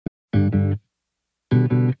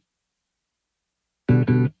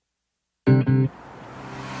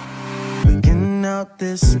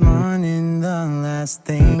last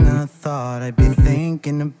thing I thought I'd be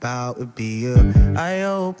thinking about would be you. I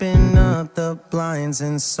opened up the blinds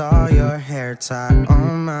and saw your hair tie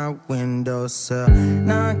on my windowsill.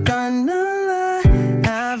 Not gonna lie,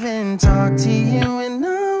 haven't talked to you in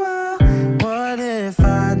a while. What if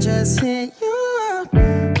I just hit you up?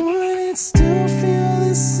 Would it still feel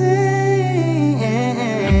the same?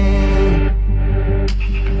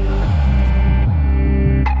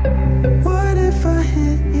 What if I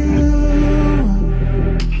hit you?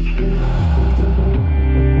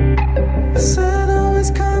 Said I was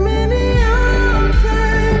coming to your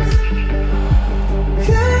place,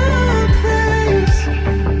 your place.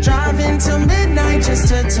 Driving till midnight just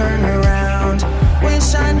to turn around.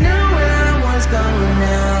 Wish I knew where I was going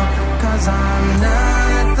now. 'Cause I'm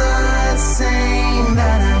not the same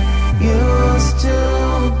that I used to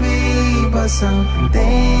be. But some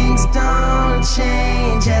things don't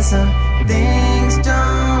change, yeah, some things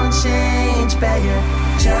don't change. Bet you're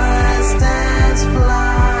just as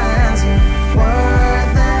fly as you were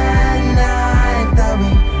that night that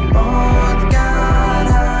we both got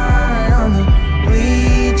high on the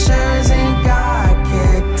bleachers and got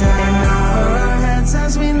kicked out. In our heads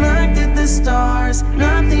as we looked at the stars,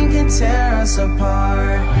 nothing can tear us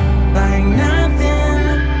apart. Like nothing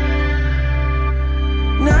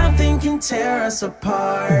can tear us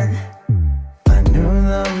apart. I knew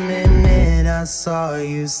the minute I saw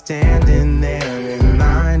you standing there in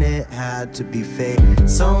line, it had to be fate.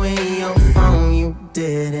 So in your phone you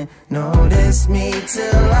didn't notice me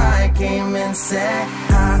till I came and said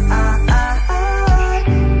hi.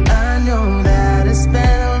 I know that it's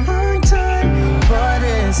been a long time, but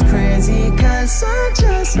it's crazy 'cause I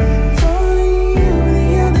just thought of you the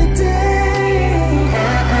other day.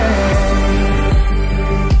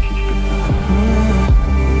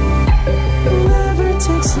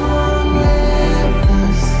 Takes long with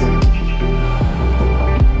us,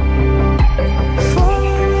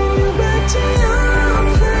 following you back to your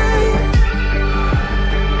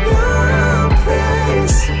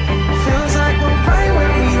place. Feels like we're right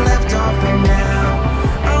where we left off, but now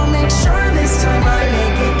I'll make sure this time I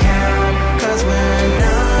make it count. 'Cause we're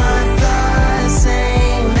not the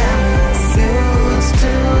same that we used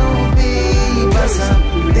to be. But some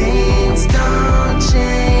things don't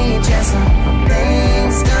change, yeah, some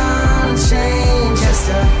things don't change.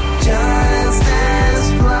 Just as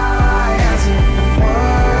fly as you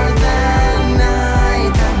were that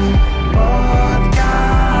night that we both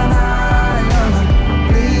got high on the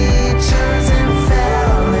bleachers and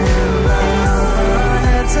fell in love.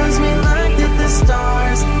 That times we looked at the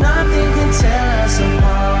stars, nothing can tear us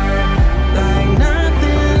apart. Like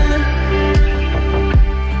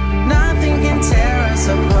nothing can tear us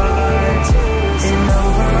apart. And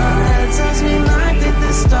over our heads as we looked at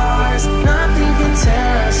the stars, nothing can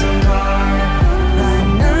tear us apart. Like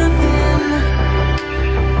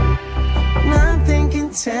nothing can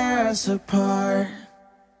tear us apart.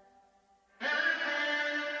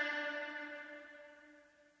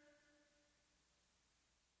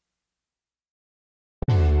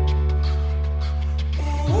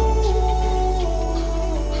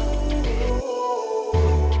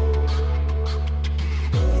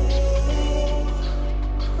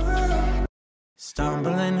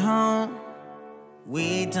 Stumbling home,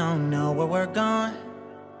 we don't know where we're going.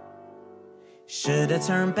 Should've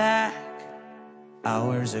turned back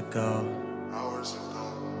hours ago.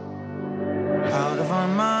 Out of our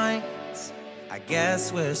minds, I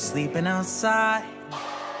guess we're sleeping outside.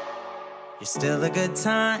 You're still a good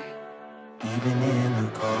time, even in the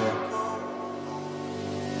cold.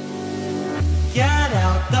 Get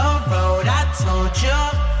out the road, I told you.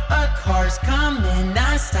 A car's coming,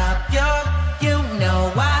 I stop you. You know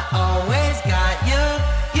I always got you.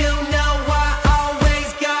 You know I always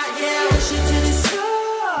got you. Push it to the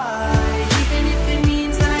side, even if it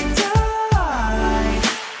means that I die.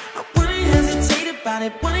 I wouldn't hesitate about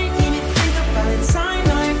it, wouldn't even think about it. Sign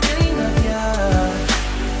I'm feeling of you.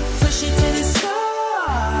 Push it to the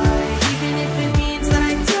side, even if it means that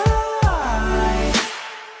I die.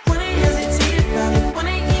 Wouldn't hesitate about it,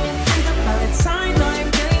 wouldn't even think about it. Sign I'm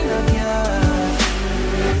feeling of you.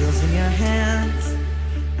 Wheels in your hands,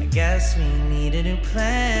 I guess we need a new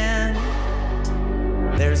plan.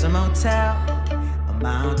 There's a motel a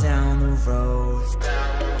mile down the road.